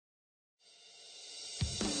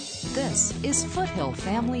This is Foothill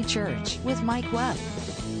Family Church with Mike Webb.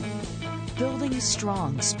 Building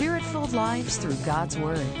strong, spirit-filled lives through God's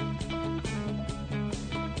Word.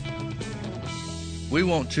 We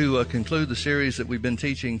want to conclude the series that we've been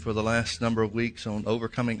teaching for the last number of weeks on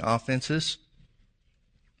overcoming offenses.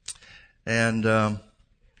 And I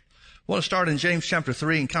want to start in James chapter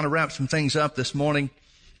 3 and kind of wrap some things up this morning.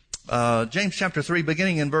 James chapter 3,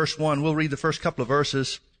 beginning in verse 1, we'll read the first couple of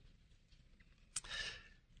verses.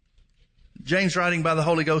 James, writing by the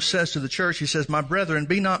Holy Ghost, says to the church, he says, "My brethren,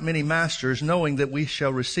 be not many masters, knowing that we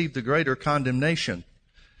shall receive the greater condemnation.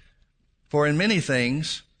 For in many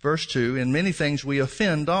things," verse 2, "in many things we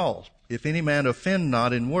offend all. If any man offend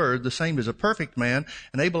not in word, the same is a perfect man,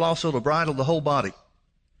 and able also to bridle the whole body."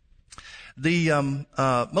 The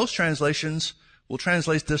most translations will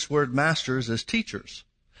translate this word masters as teachers.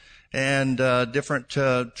 And different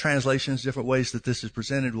translations, different ways that this is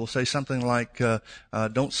presented will say something like,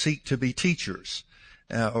 don't seek to be teachers,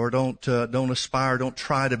 or don't aspire, don't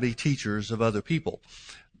try to be teachers of other people.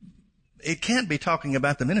 It can't be talking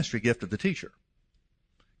about the ministry gift of the teacher.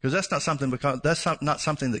 Because that's not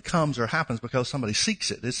something that comes or happens because somebody seeks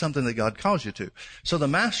it. It's something that God calls you to. So the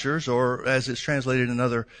masters, or as it's translated in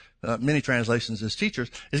other, many translations as teachers,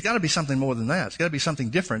 it's gotta be something more than that. It's gotta be something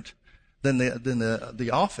different than the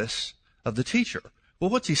office of the teacher.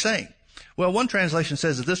 Well, what's he saying? Well, one translation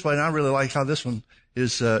says it this way, and I really like how this one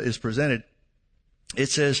is presented.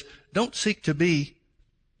 It says, don't seek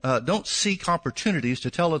opportunities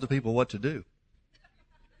to tell other people what to do.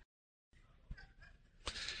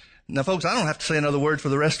 Now, folks, I don't have to say another word for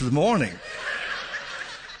the rest of the morning.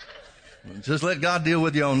 Just let God deal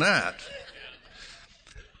with you on that.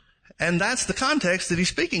 And that's the context that he's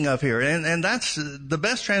speaking of here. And that's the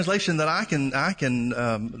best translation that I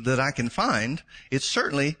can find. It's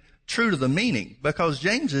certainly true to the meaning, because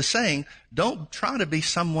James is saying, don't try to be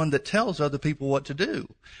someone that tells other people what to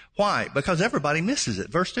do. Why? Because everybody misses it.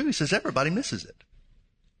 Verse 2, he says everybody misses it.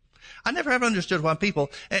 I never have understood why people,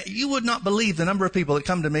 you would not believe the number of people that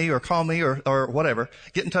come to me or call me or whatever,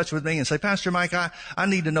 get in touch with me and say, "Pastor Mike, I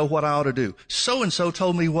need to know what I ought to do. So and so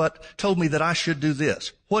told me that I should do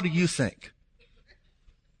this. What do you think?"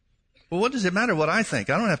 Well, what does it matter what I think?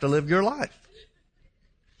 I don't have to live your life.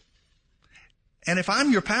 And if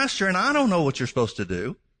I'm your pastor and I don't know what you're supposed to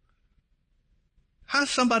do, how's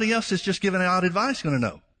somebody else that's just giving out advice going to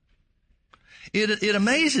know? It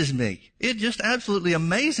amazes me. It just absolutely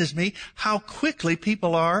amazes me how quickly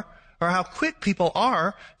people are, or how quick people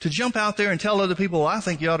are to jump out there and tell other people, "Well, I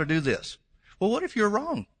think you ought to do this." Well, what if you're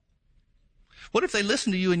wrong? What if they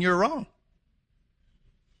listen to you and you're wrong?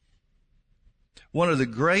 One of the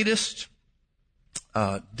greatest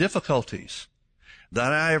difficulties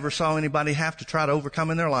that I ever saw anybody have to try to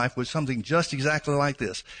overcome in their life was something just exactly like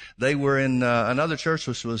this. They were in another church,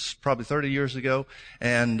 which was probably 30 years ago,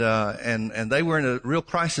 and they were in a real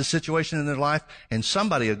crisis situation in their life, and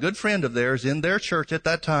somebody, a good friend of theirs in their church at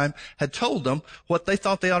that time, had told them what they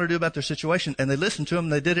thought they ought to do about their situation, and they listened to them,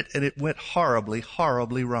 and they did it, and it went horribly,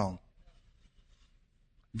 horribly wrong.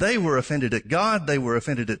 They were offended at God. They were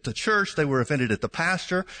offended at the church. They were offended at the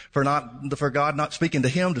pastor for God not speaking to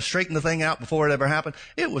him to straighten the thing out before it ever happened.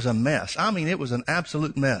 It was a mess. I mean, it was an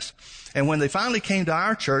absolute mess. And when they finally came to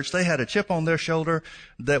our church, they had a chip on their shoulder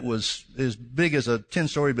that was as big as a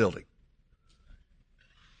 10-story building.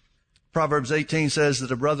 Proverbs 18 says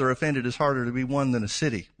that a brother offended is harder to be won than a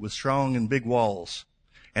city with strong and big walls.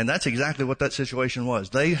 And that's exactly what that situation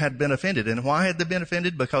was. They had been offended. And why had they been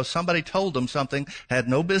offended? Because somebody told them something, had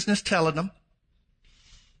no business telling them,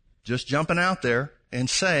 just jumping out there and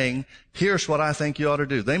saying, "Here's what I think you ought to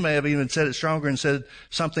do." They may have even said it stronger and said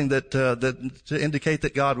something that to indicate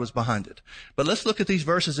that God was behind it. But let's look at these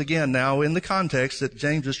verses again now in the context that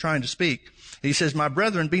James is trying to speak. He says, "My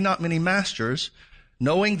brethren, be not many masters,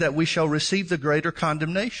 knowing that we shall receive the greater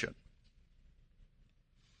condemnation."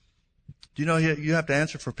 Do you know you have to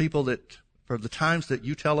answer for the times that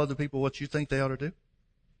you tell other people what you think they ought to do?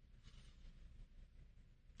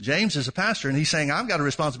 James is a pastor, and he's saying, I've got a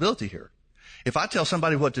responsibility here. If I tell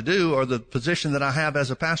somebody what to do, or the position that I have as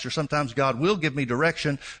a pastor, sometimes God will give me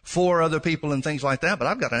direction for other people and things like that, but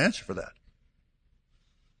I've got an answer for that.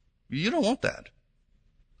 You don't want that.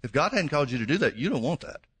 If God hadn't called you to do that, you don't want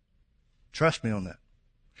that. Trust me on that.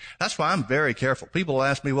 That's why I'm very careful. People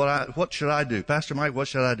ask me what should I do? Pastor Mike, what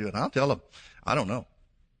should I do? And I'll tell them, I don't know.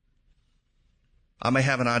 I may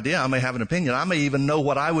have an idea. I may have an opinion. I may even know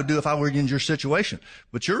what I would do if I were in your situation.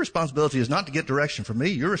 But your responsibility is not to get direction from me.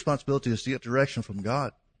 Your responsibility is to get direction from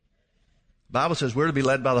God. The Bible says we're to be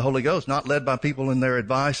led by the Holy Ghost, not led by people in their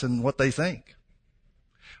advice and what they think.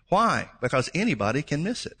 Why? Because anybody can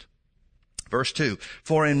miss it. Verse 2,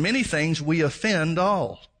 for in many things we offend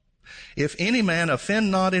all. If any man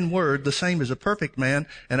offend not in word, the same is a perfect man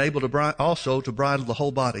and able to also to bridle the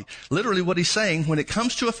whole body. Literally what he's saying, when it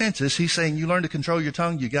comes to offenses, he's saying you learn to control your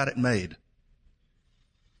tongue, you got it made.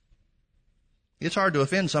 It's hard to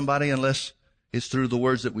offend somebody unless it's through the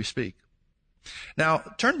words that we speak. Now,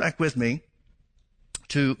 turn back with me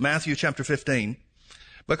to Matthew chapter 15,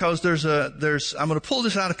 because I'm going to pull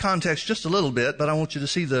this out of context just a little bit, but I want you to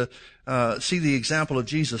see the example of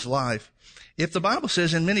Jesus' life. If the Bible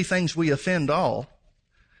says in many things we offend all,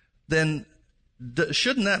 then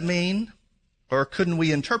shouldn't that mean, or couldn't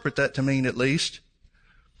we interpret that to mean at least,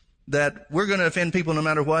 that we're going to offend people no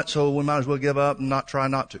matter what, so we might as well give up and try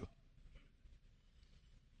not to?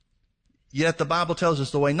 Yet the Bible tells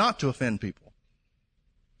us the way not to offend people.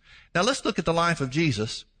 Now let's look at the life of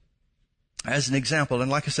Jesus as an example.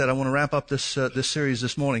 And like I said, I want to wrap up this series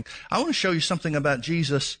this morning. I want to show you something about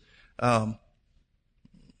Jesus.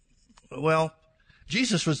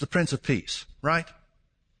 Jesus was the Prince of Peace, right?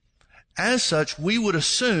 As such, we would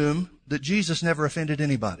assume that Jesus never offended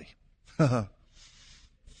anybody.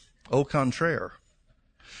 Au contraire.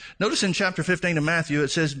 Notice in chapter 15 of Matthew, it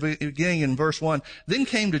says, beginning in verse 1, then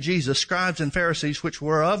came to Jesus scribes and Pharisees which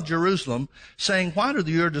were of Jerusalem, saying, why do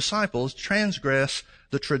your disciples transgress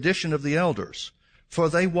the tradition of the elders? For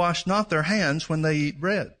they wash not their hands when they eat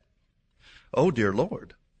bread. Oh, dear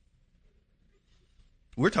Lord.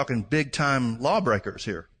 We're talking big-time lawbreakers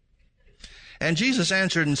here. And Jesus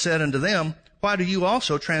answered and said unto them, why do you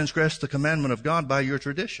also transgress the commandment of God by your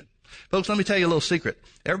tradition? Folks, let me tell you a little secret.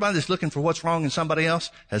 Everybody that's looking for what's wrong in somebody else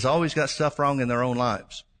has always got stuff wrong in their own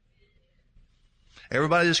lives.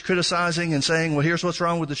 Everybody that's criticizing and saying, well, here's what's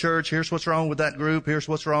wrong with the church, here's what's wrong with that group, here's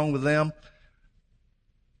what's wrong with them.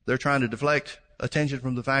 They're trying to deflect attention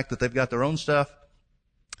from the fact that they've got their own stuff.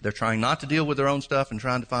 They're trying not to deal with their own stuff and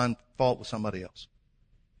trying to find fault with somebody else.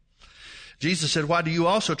 Jesus said, why do you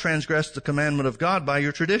also transgress the commandment of God by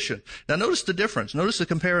your tradition? Now notice the difference. Notice the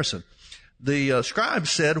comparison. The scribes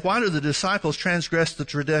said, why do the disciples transgress the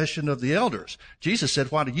tradition of the elders? Jesus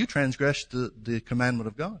said, why do you transgress the commandment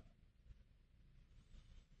of God?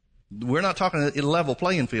 We're not talking a level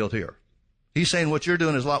playing field here. He's saying what you're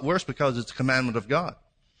doing is a lot worse because it's a commandment of God.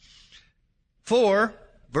 For,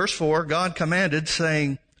 verse 4, God commanded,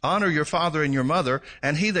 saying, honor your father and your mother,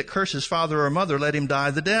 and he that curses father or mother, let him die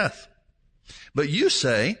the death. But you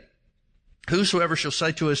say, whosoever shall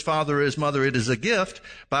say to his father or his mother, it is a gift,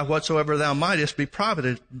 by whatsoever thou mightest be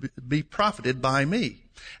profited by me.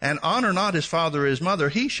 And honor not his father or his mother,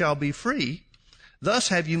 he shall be free. Thus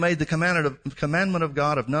have you made the commandment of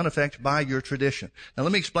God of none effect by your tradition. Now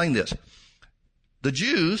let me explain this. The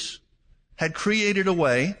Jews had created a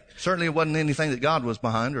way, certainly it wasn't anything that God was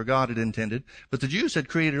behind or God had intended, but the Jews had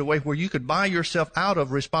created a way where you could buy yourself out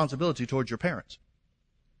of responsibility towards your parents.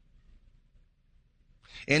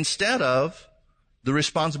 Instead of the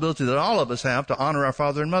responsibility that all of us have to honor our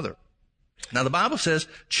father and mother. Now the Bible says,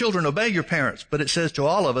 children, obey your parents, but it says to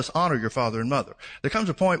all of us, honor your father and mother. There comes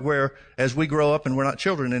a point where, as we grow up and we're not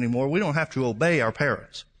children anymore, we don't have to obey our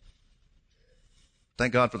parents.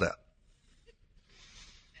 Thank God for that.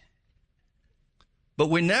 But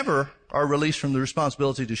we never are released from the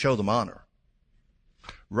responsibility to show them honor.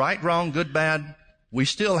 Right, wrong, good, bad, we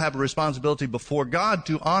still have a responsibility before God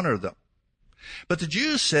to honor them. But the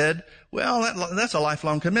Jews said, well, that's a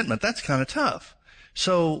lifelong commitment. That's kind of tough.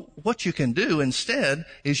 So what you can do instead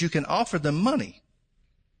is you can offer them money.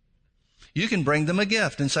 You can bring them a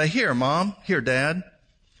gift and say, here, Mom, here, Dad,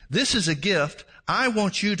 this is a gift. I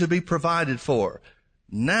want you to be provided for.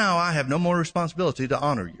 Now I have no more responsibility to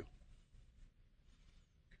honor you.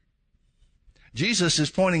 Jesus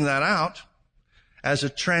is pointing that out as a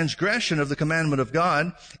transgression of the commandment of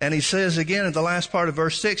God. And he says again in the last part of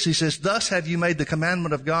verse 6, he says, thus have you made the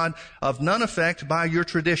commandment of God of none effect by your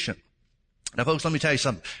tradition. Now folks, let me tell you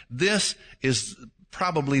something. This is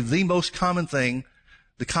probably the most common thing,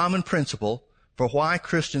 the common principle for why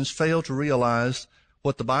Christians fail to realize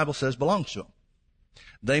what the Bible says belongs to them.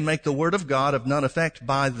 They make the word of God of none effect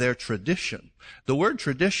by their tradition. The word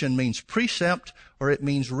tradition means precept or it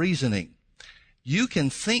means reasoning. You can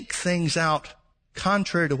think things out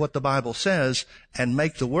contrary to what the Bible says and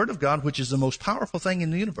make the Word of God, which is the most powerful thing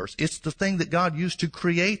in the universe. It's the thing that God used to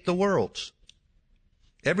create the worlds.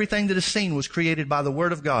 Everything that is seen was created by the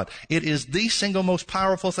Word of God. It is the single most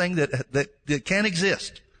powerful thing that can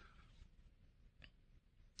exist.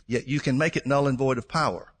 Yet you can make it null and void of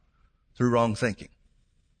power through wrong thinking.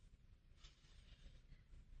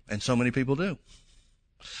 And so many people do.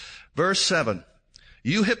 Verse 7,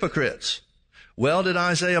 you hypocrites, Well did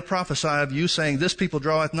Isaiah prophesy of you, saying, This people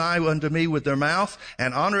draweth nigh unto me with their mouth,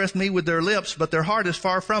 and honoreth me with their lips, but their heart is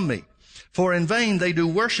far from me. For in vain they do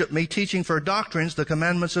worship me, teaching for doctrines the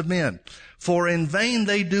commandments of men. For in vain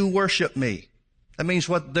they do worship me. That means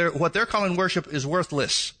what they're calling worship is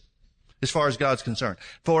worthless, as far as God's concerned.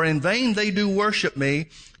 For in vain they do worship me,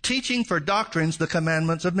 teaching for doctrines the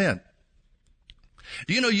commandments of men.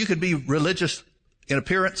 Do you know you could be religious in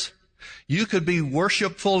appearance? You could be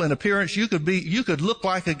worshipful in appearance. You could look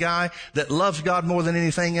like a guy that loves God more than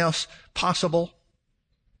anything else possible,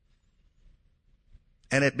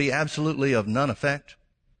 and it be absolutely of none effect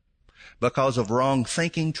because of wrong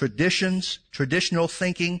thinking, traditional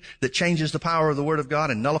thinking that changes the power of the Word of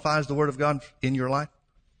God and nullifies the Word of God in your life.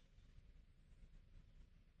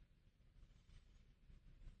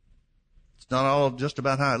 It's not all just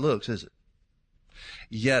about how it looks, is it?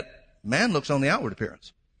 Yet, man looks on the outward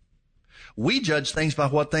appearance. We judge things by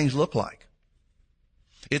what things look like.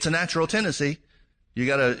 It's a natural tendency. You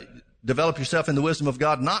got to develop yourself in the wisdom of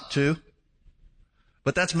God not to,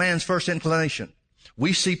 but that's man's first inclination.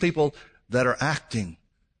 We see people that are acting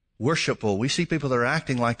worshipful. We see people that are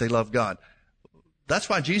acting like they love God. That's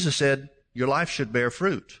why Jesus said your life should bear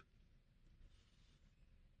fruit.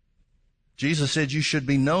 Jesus said you should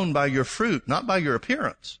be known by your fruit, not by your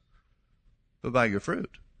appearance, but by your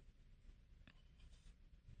fruit.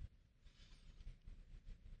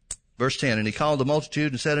 Verse 10, And he called the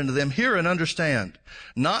multitude and said unto them, Hear and understand.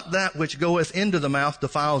 Not that which goeth into the mouth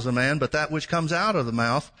defiles a man, but that which comes out of the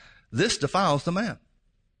mouth, this defiles the man.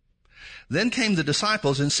 Then came the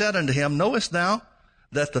disciples and said unto him, Knowest thou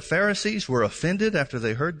that the Pharisees were offended after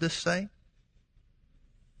they heard this saying?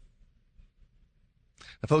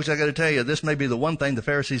 Now, folks, I got to tell you, this may be the one thing the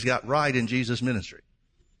Pharisees got right in Jesus' ministry.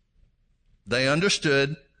 They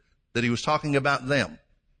understood that he was talking about them.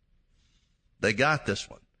 They got this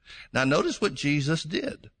one. Now, notice what Jesus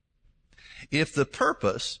did. If the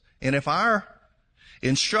purpose and if our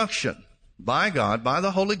instruction by God, by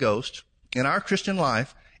the Holy Ghost in our Christian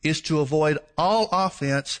life is to avoid all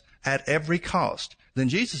offense at every cost, then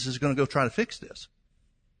Jesus is going to go try to fix this.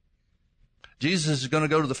 Jesus is going to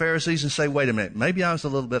go to the Pharisees and say, wait a minute, maybe I was a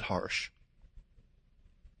little bit harsh.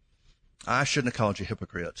 I shouldn't have called you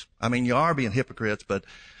hypocrites. I mean, you are being hypocrites, but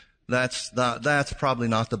that's probably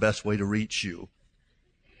not the best way to reach you.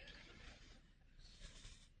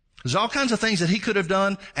 There's all kinds of things that he could have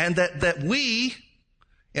done and that we,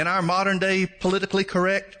 in our modern day politically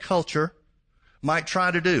correct culture, might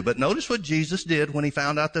try to do. But notice what Jesus did when he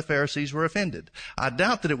found out the Pharisees were offended. I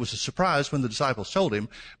doubt that it was a surprise when the disciples told him,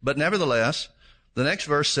 but nevertheless, the next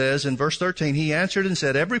verse says, in verse 13, He answered and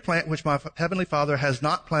said, Every plant which my heavenly Father has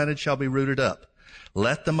not planted shall be rooted up.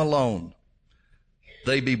 Let them alone.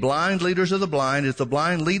 They be blind leaders of the blind. If the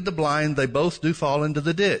blind lead the blind, they both do fall into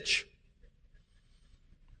the ditch.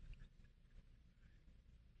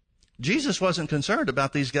 Jesus wasn't concerned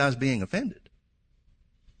about these guys being offended.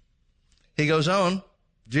 He goes on,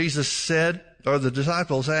 Jesus said, or the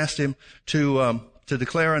disciples asked him to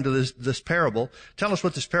declare unto this parable. Tell us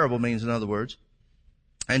what this parable means, in other words.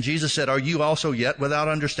 And Jesus said, Are you also yet without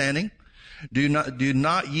understanding? Do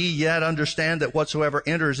not ye yet understand that whatsoever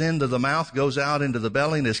enters into the mouth goes out into the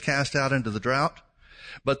belly and is cast out into the drought?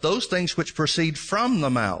 But those things which proceed from the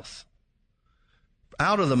mouth,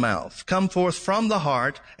 out of the mouth, come forth from the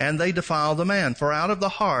heart, and they defile the man. For out of the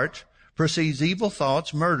heart proceeds evil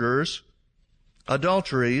thoughts, murders,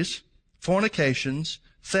 adulteries, fornications,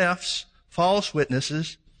 thefts, false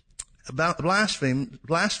witnesses,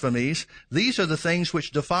 blasphemies. These are the things which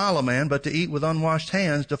defile a man, but to eat with unwashed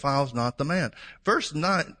hands defiles not the man. Verse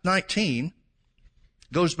 19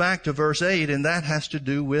 goes back to verse 8, and that has to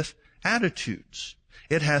do with attitudes.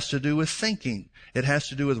 It has to do with thinking. It has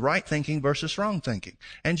to do with right thinking versus wrong thinking.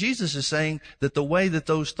 And Jesus is saying that the way that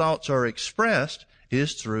those thoughts are expressed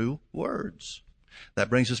is through words. That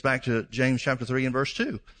brings us back to James chapter 3 and verse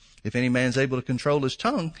 2. If any man's able to control his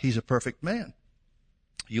tongue, he's a perfect man.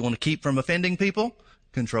 You want to keep from offending people?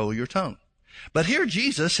 Control your tongue. But here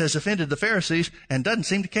Jesus has offended the Pharisees and doesn't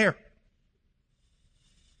seem to care.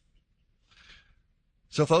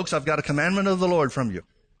 So folks, I've got a commandment of the Lord from you.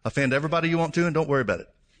 Offend everybody you want to and don't worry about it.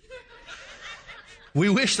 We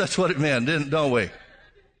wish that's what it meant, don't we?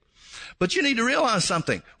 But you need to realize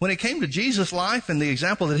something. When it came to Jesus' life and the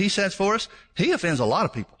example that he sets for us, he offends a lot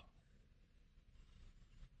of people.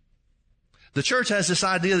 The church has this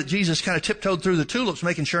idea that Jesus kind of tiptoed through the tulips,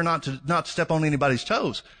 making sure not to step on anybody's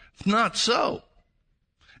toes. Not so.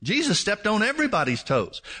 Jesus stepped on everybody's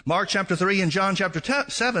toes. Mark chapter 3 and John chapter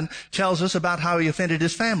 7 tells us about how he offended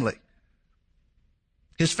his family.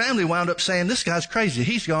 His family wound up saying, this guy's crazy.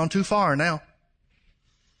 He's gone too far now.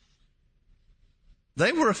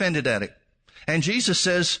 They were offended at him. And Jesus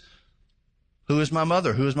says, who is my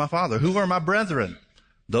mother? Who is my father? Who are my brethren?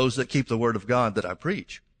 Those that keep the word of God that I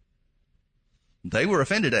preach. They were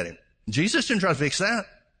offended at him. Jesus didn't try to fix that.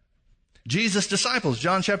 Jesus' disciples,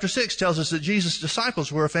 John chapter 6 tells us that Jesus'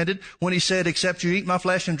 disciples were offended when he said, except you eat my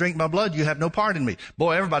flesh and drink my blood, you have no part in me.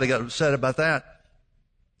 Boy, everybody got upset about that.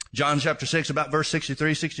 John chapter 6, about verse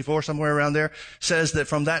 63, 64, somewhere around there, says that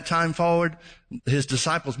from that time forward, his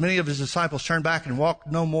disciples, many of his disciples turned back and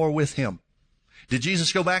walked no more with him. Did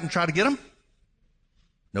Jesus go back and try to get them?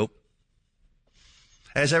 Nope.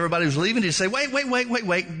 As everybody was leaving, he'd say, wait,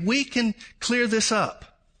 we can clear this up.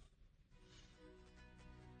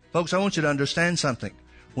 Folks, I want you to understand something.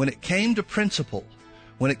 When it came to principle,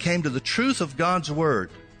 when it came to the truth of God's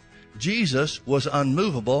Word, Jesus was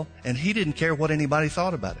unmovable, and he didn't care what anybody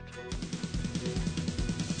thought about it.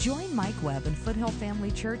 Join Mike Webb and Foothill Family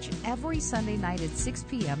Church every Sunday night at 6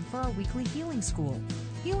 p.m. for our weekly Healing School.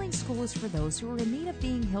 Healing School is for those who are in need of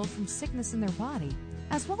being healed from sickness in their body,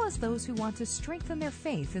 as well as those who want to strengthen their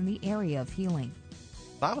faith in the area of healing.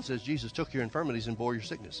 The Bible says Jesus took your infirmities and bore your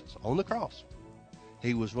sicknesses on the cross.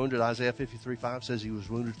 He was wounded, Isaiah 53:5 says he was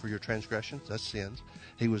wounded for your transgressions, that's sins.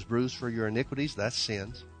 He was bruised for your iniquities, that's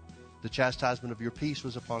sins. The chastisement of your peace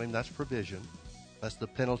was upon him, that's provision. That's the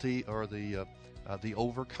penalty or the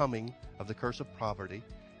overcoming of the curse of poverty.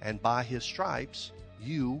 And by his stripes,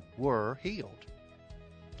 you were healed.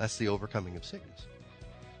 That's the overcoming of sickness.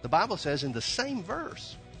 The Bible says in the same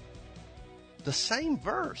verse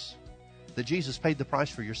that Jesus paid the price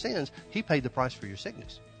for your sins, he paid the price for your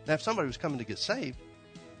sickness. Now, if somebody was coming to get saved,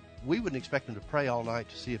 we wouldn't expect them to pray all night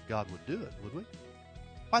to see if God would do it, would we?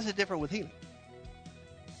 Why is it different with healing?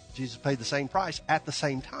 Jesus paid the same price at the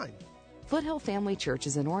same time. Foothill Family Church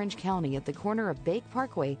is in Orange County at the corner of Bake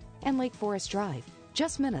Parkway and Lake Forest Drive,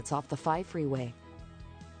 just minutes off the 5 freeway.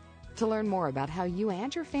 To learn more about how you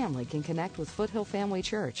and your family can connect with Foothill Family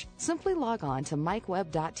Church, simply log on to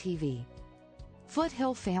mikewebb.tv.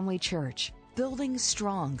 Foothill Family Church, building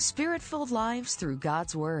strong, spirit-filled lives through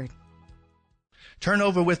God's Word. Turn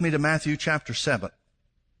over with me to Matthew chapter 7.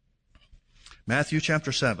 Matthew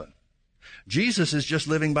chapter 7. Jesus is just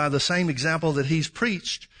living by the same example that he's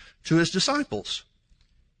preached to his disciples.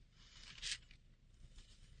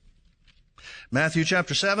 Matthew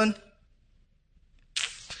chapter 7,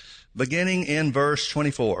 beginning in verse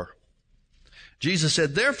 24. Jesus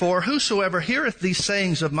said, therefore, whosoever heareth these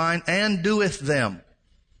sayings of mine and doeth them,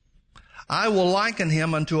 I will liken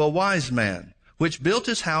him unto a wise man, which built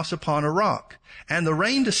his house upon a rock. And the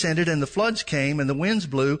rain descended, and the floods came, and the winds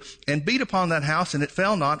blew, and beat upon that house, and it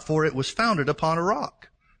fell not, for it was founded upon a rock.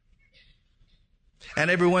 And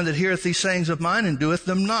everyone that heareth these sayings of mine and doeth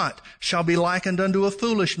them not shall be likened unto a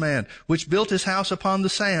foolish man, which built his house upon the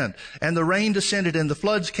sand. And the rain descended, and the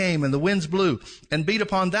floods came, and the winds blew, and beat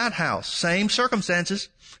upon that house. Same circumstances,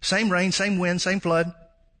 same rain, same wind, same flood.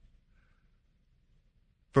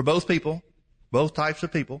 For both people, both types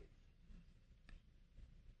of people.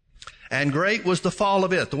 And great was the fall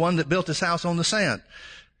of it, the one that built his house on the sand.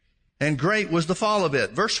 And great was the fall of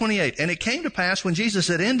it. Verse 28, and it came to pass when Jesus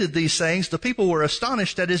had ended these sayings, the people were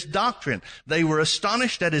astonished at his doctrine. They were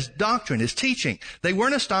astonished at his doctrine, his teaching. They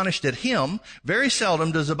weren't astonished at him. Very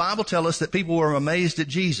seldom does the Bible tell us that people were amazed at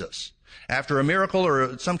Jesus. After a miracle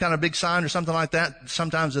or some kind of big sign or something like that,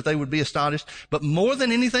 sometimes that they would be astonished. But more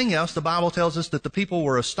than anything else, the Bible tells us that the people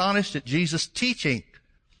were astonished at Jesus' teaching.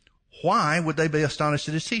 Why would they be astonished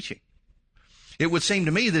at his teaching? It would seem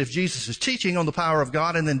to me that if Jesus is teaching on the power of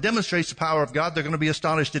God and then demonstrates the power of God, they're going to be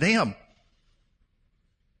astonished at him.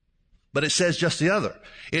 But it says just the other.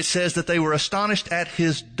 It says that they were astonished at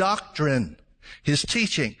his doctrine, his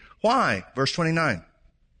teaching. Why? Verse 29.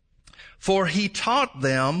 For he taught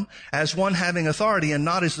them as one having authority and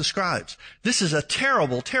not as the scribes. This is a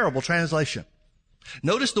terrible, terrible translation.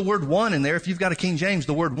 Notice the word one in there. If you've got a King James,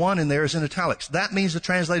 the word one in there is in italics. That means the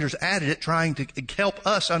translators added it trying to help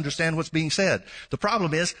us understand what's being said. The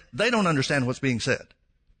problem is they don't understand what's being said.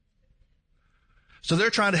 So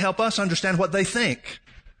they're trying to help us understand what they think.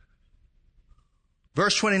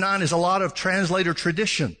 Verse 29 is a lot of translator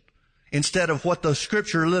tradition instead of what the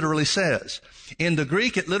scripture literally says. In the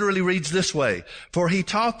Greek, it literally reads this way. For he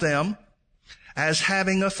taught them as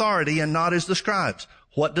having authority and not as the scribes.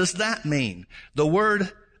 What does that mean? The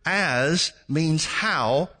word as means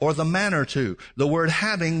how or the manner to. The word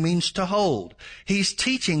having means to hold. He's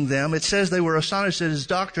teaching them. It says they were astonished at his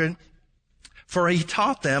doctrine, for he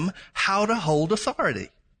taught them how to hold authority.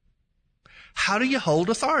 How do you hold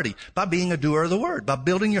authority? By being a doer of the word, by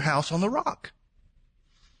building your house on the rock.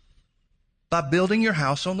 By building your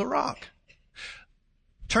house on the rock.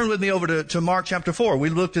 Turn with me over to Mark chapter 4. We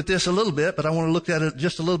looked at this a little bit, but I want to look at it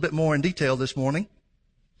just a little bit more in detail this morning.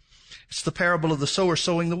 It's the parable of the sower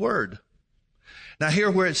sowing the word. Now here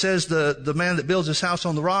where it says the man that builds his house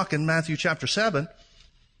on the rock in Matthew chapter 7,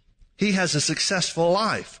 he has a successful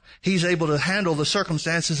life. He's able to handle the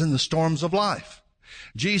circumstances and the storms of life.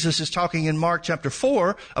 Jesus is talking in Mark chapter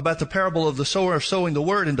 4 about the parable of the sower sowing the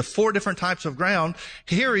word into 4 different types of ground.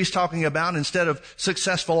 Here he's talking about, instead of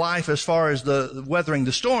successful life as far as the weathering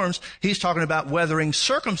the storms, he's talking about weathering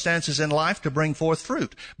circumstances in life to bring forth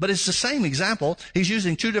fruit. But it's the same example. He's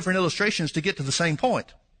using 2 different illustrations to get to the same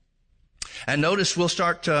point. And notice we'll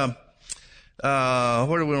start, where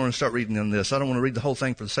do we want to start reading on this? I don't want to read the whole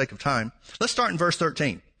thing for the sake of time. Let's start in verse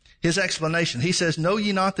 13. His explanation. He says, know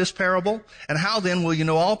ye not this parable? And how then will you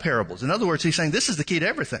know all parables? In other words, he's saying this is the key to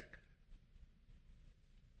everything.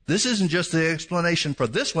 This isn't just the explanation for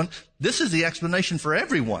this one. This is the explanation for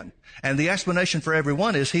everyone. And the explanation for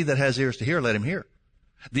everyone is he that has ears to hear, let him hear.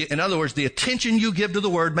 In other words, the attention you give to the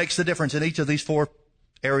word makes the difference in each of these 4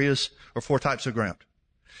 areas or 4 types of ground.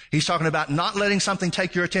 He's talking about not letting something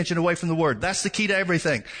take your attention away from the word. That's the key to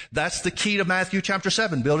everything. That's the key to Matthew chapter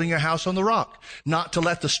 7, building your house on the rock. Not to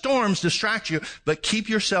let the storms distract you, but keep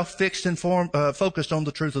yourself fixed and focused on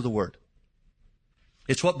the truth of the word.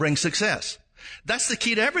 It's what brings success. That's the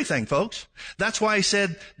key to everything, folks. That's why he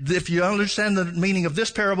said, if you understand the meaning of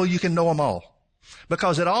this parable, you can know them all.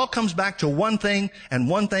 Because it all comes back to one thing and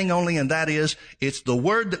one thing only, and that is, it's the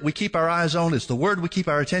word that we keep our eyes on. It's the word we keep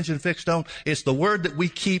our attention fixed on. It's the word that we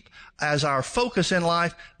keep as our focus in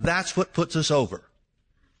life. That's what puts us over.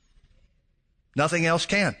 Nothing else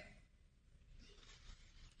can.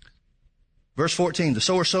 Verse 14, the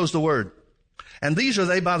sower sows the word. And these are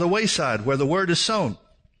they by the wayside where the word is sown.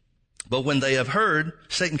 But when they have heard,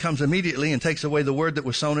 Satan comes immediately and takes away the word that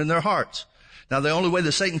was sown in their hearts. Now the only way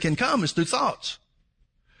that Satan can come is through thoughts.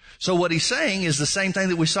 So what he's saying is the same thing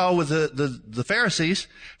that we saw with the Pharisees,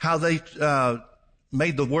 how they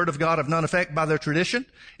made the word of God of none effect by their tradition.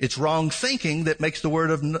 It's wrong thinking that makes the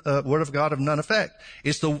word of God of none effect.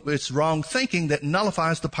 It's wrong thinking that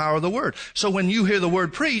nullifies the power of the word. So when you hear the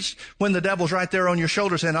word preached, when the devil's right there on your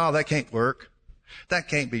shoulder saying, "Oh, that can't work. That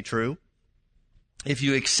can't be true." If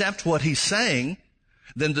you accept what he's saying,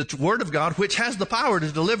 then the word of God, which has the power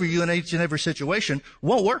to deliver you in each and every situation,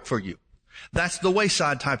 won't work for you. That's the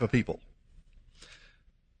wayside type of people.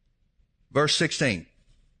 Verse 16.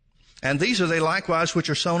 And these are they likewise which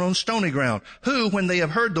are sown on stony ground, who, when they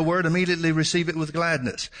have heard the word, immediately receive it with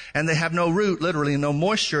gladness. And they have no root, literally, no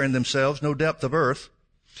moisture in themselves, no depth of earth.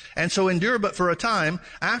 And so endure but for a time.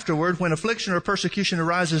 Afterward, when affliction or persecution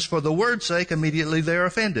arises for the word's sake, immediately they are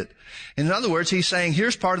offended. In other words, he's saying,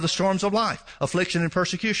 here's part of the storms of life, affliction and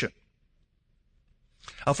persecution.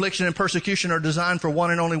 Affliction and persecution are designed for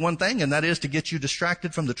one and only one thing, and that is to get you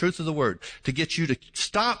distracted from the truth of the word, to get you to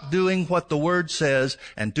stop doing what the word says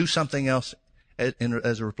and do something else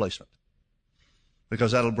as a replacement.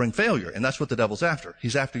 Because that'll bring failure, and that's what the devil's after.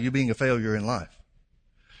 He's after you being a failure in life.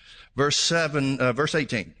 Verse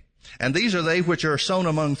 18. And these are they which are sown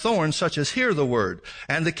among thorns, such as hear the word,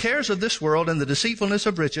 and the cares of this world, and the deceitfulness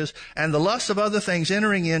of riches, and the lusts of other things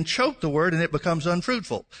entering in, choke the word, and it becomes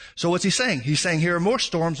unfruitful. So what's he saying? He's saying here are more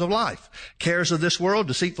storms of life. Cares of this world,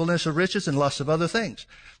 deceitfulness of riches, and lusts of other things.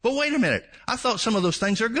 But wait a minute. I thought some of those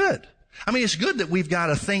things are good. I mean, it's good that we've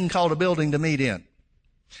got a thing called a building to meet in.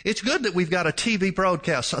 It's good that we've got a TV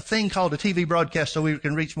broadcast, a thing called a TV broadcast so we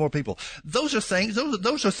can reach more people. Those are things,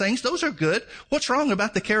 those are good. What's wrong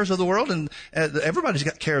about the cares of the world? And everybody's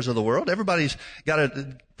got cares of the world. Everybody's got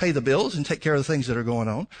to pay the bills and take care of the things that are going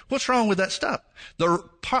on. What's wrong with that stuff?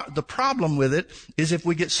 The problem with it is if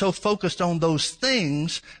we get so focused on those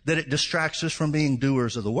things that it distracts us from being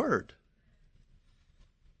doers of the word.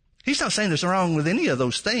 He's not saying there's wrong with any of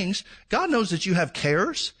those things. God knows that you have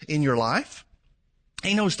cares in your life.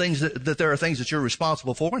 He knows things that there are things that you're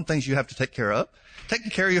responsible for and things you have to take care of. Taking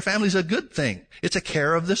care of your family is a good thing. It's a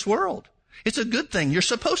care of this world. It's a good thing. You're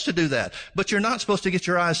supposed to do that. But you're not supposed to get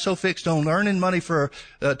your eyes so fixed on earning money to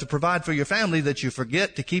provide for your family that you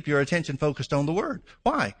forget to keep your attention focused on the Word.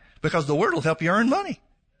 Why? Because the Word will help you earn money.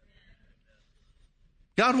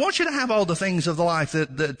 God wants you to have all the things of the life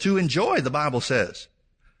that to enjoy, the Bible says.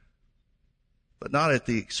 But not at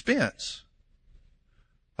the expense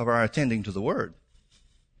of our attending to the Word.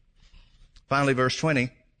 Finally, verse 20,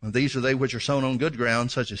 these are they which are sown on good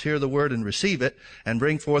ground, such as hear the word and receive it, and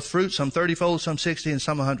bring forth fruit, some 30-fold, some 60, and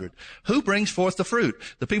some 100. Who brings forth the fruit?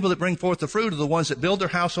 The people that bring forth the fruit are the ones that build their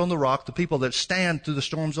house on the rock, the people that stand through the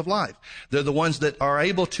storms of life. They're the ones that are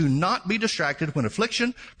able to not be distracted when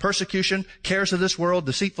affliction, persecution, cares of this world,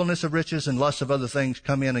 deceitfulness of riches, and lusts of other things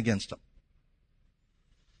come in against them.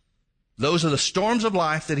 Those are the storms of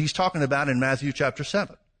life that he's talking about in Matthew chapter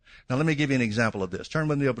 7. Now let me give you an example of this. Turn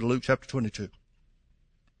with me over to Luke chapter 22.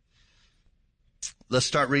 Let's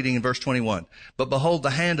start reading in verse 21. But behold,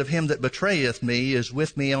 the hand of him that betrayeth me is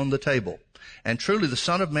with me on the table. And truly the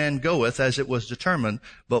Son of Man goeth as it was determined,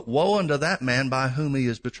 but woe unto that man by whom he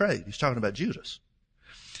is betrayed. He's talking about Judas.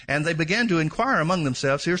 And they began to inquire among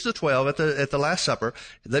themselves. Here's the 12 at the Last Supper.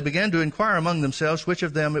 They began to inquire among themselves which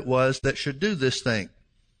of them it was that should do this thing.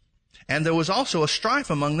 And there was also a strife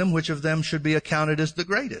among them which of them should be accounted as the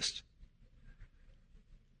greatest.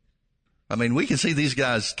 I mean, we can see these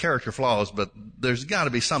guys' character flaws, but there's got to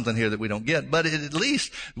be something here that we don't get. But at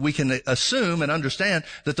least we can assume and understand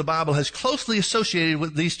that the Bible has closely associated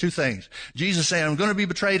with these two things. Jesus saying, I'm going to be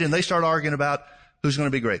betrayed, and they start arguing about who's going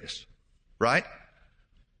to be greatest. Right?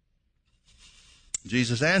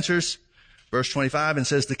 Jesus answers, verse 25, and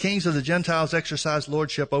says, the kings of the Gentiles exercise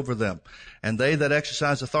lordship over them, and they that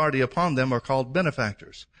exercise authority upon them are called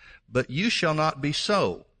benefactors. But you shall not be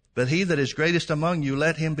so. But he that is greatest among you,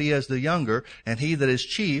 let him be as the younger, and he that is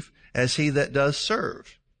chief as he that does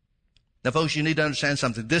serve. Now, folks, you need to understand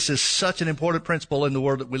something. This is such an important principle in the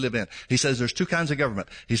world that we live in. He says there's two kinds of government.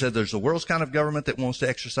 He said there's the world's kind of government that wants to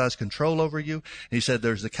exercise control over you. And he said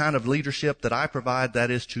there's the kind of leadership that I provide,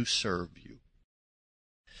 that is to serve you.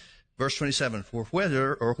 Verse 27, for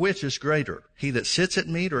whether or which is greater, he that sits at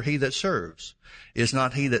meat or he that serves? Is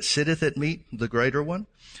not he that sitteth at meat the greater one?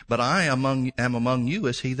 But I am among you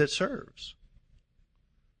as he that serves.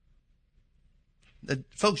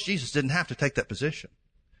 Folks, Jesus didn't have to take that position.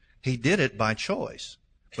 He did it by choice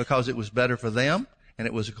because it was better for them and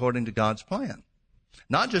it was according to God's plan.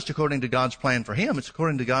 Not just according to God's plan for him, it's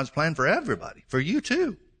according to God's plan for everybody, for you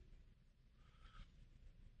too.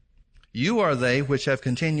 You are they which have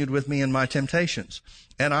continued with me in my temptations,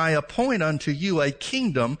 and I appoint unto you a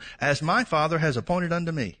kingdom as my Father has appointed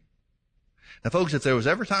unto me. Now, folks, if there was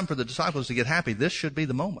ever time for the disciples to get happy, this should be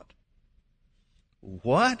the moment.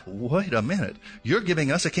 What? Wait a minute. You're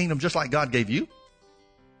giving us a kingdom just like God gave you?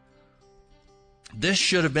 This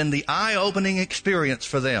should have been the eye-opening experience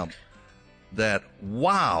for them. That,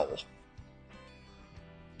 wow,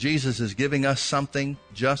 Jesus is giving us something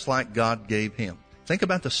just like God gave him. Think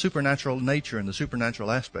about the supernatural nature and the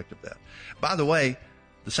supernatural aspect of that. By the way,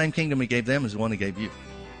 the same kingdom he gave them is the one he gave you.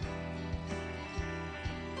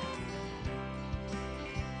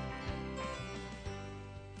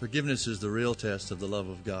 Forgiveness is the real test of the love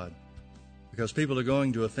of God, because people are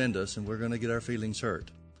going to offend us and we're going to get our feelings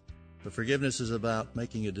hurt. But forgiveness is about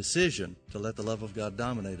making a decision to let the love of God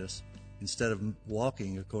dominate us instead of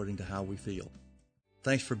walking according to how we feel.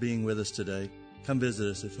 Thanks for being with us today. Come visit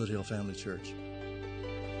us at Foothill Family Church.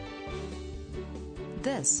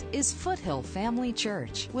 This is Foothill Family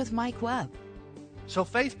Church with Mike Webb. So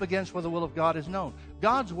faith begins where the will of God is known.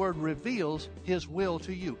 God's Word reveals His will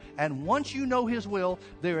to you. And once you know His will,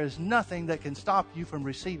 there is nothing that can stop you from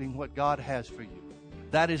receiving what God has for you.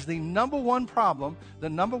 That is the number one problem, the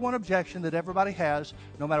number one objection that everybody has,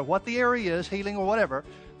 no matter what the area is, healing or whatever.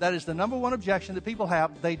 That is the number one objection that people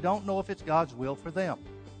have. They don't know if it's God's will for them.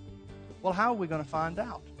 Well, how are we going to find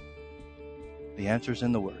out? The answer's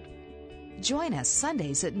in the Word. Join us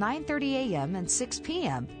Sundays at 9:30 a.m. and 6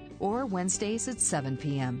 p.m. or Wednesdays at 7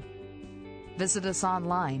 p.m. Visit us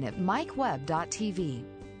online at mikewebb.tv.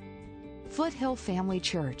 Foothill Family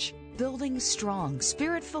Church, building strong,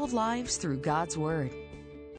 Spirit-filled lives through God's Word.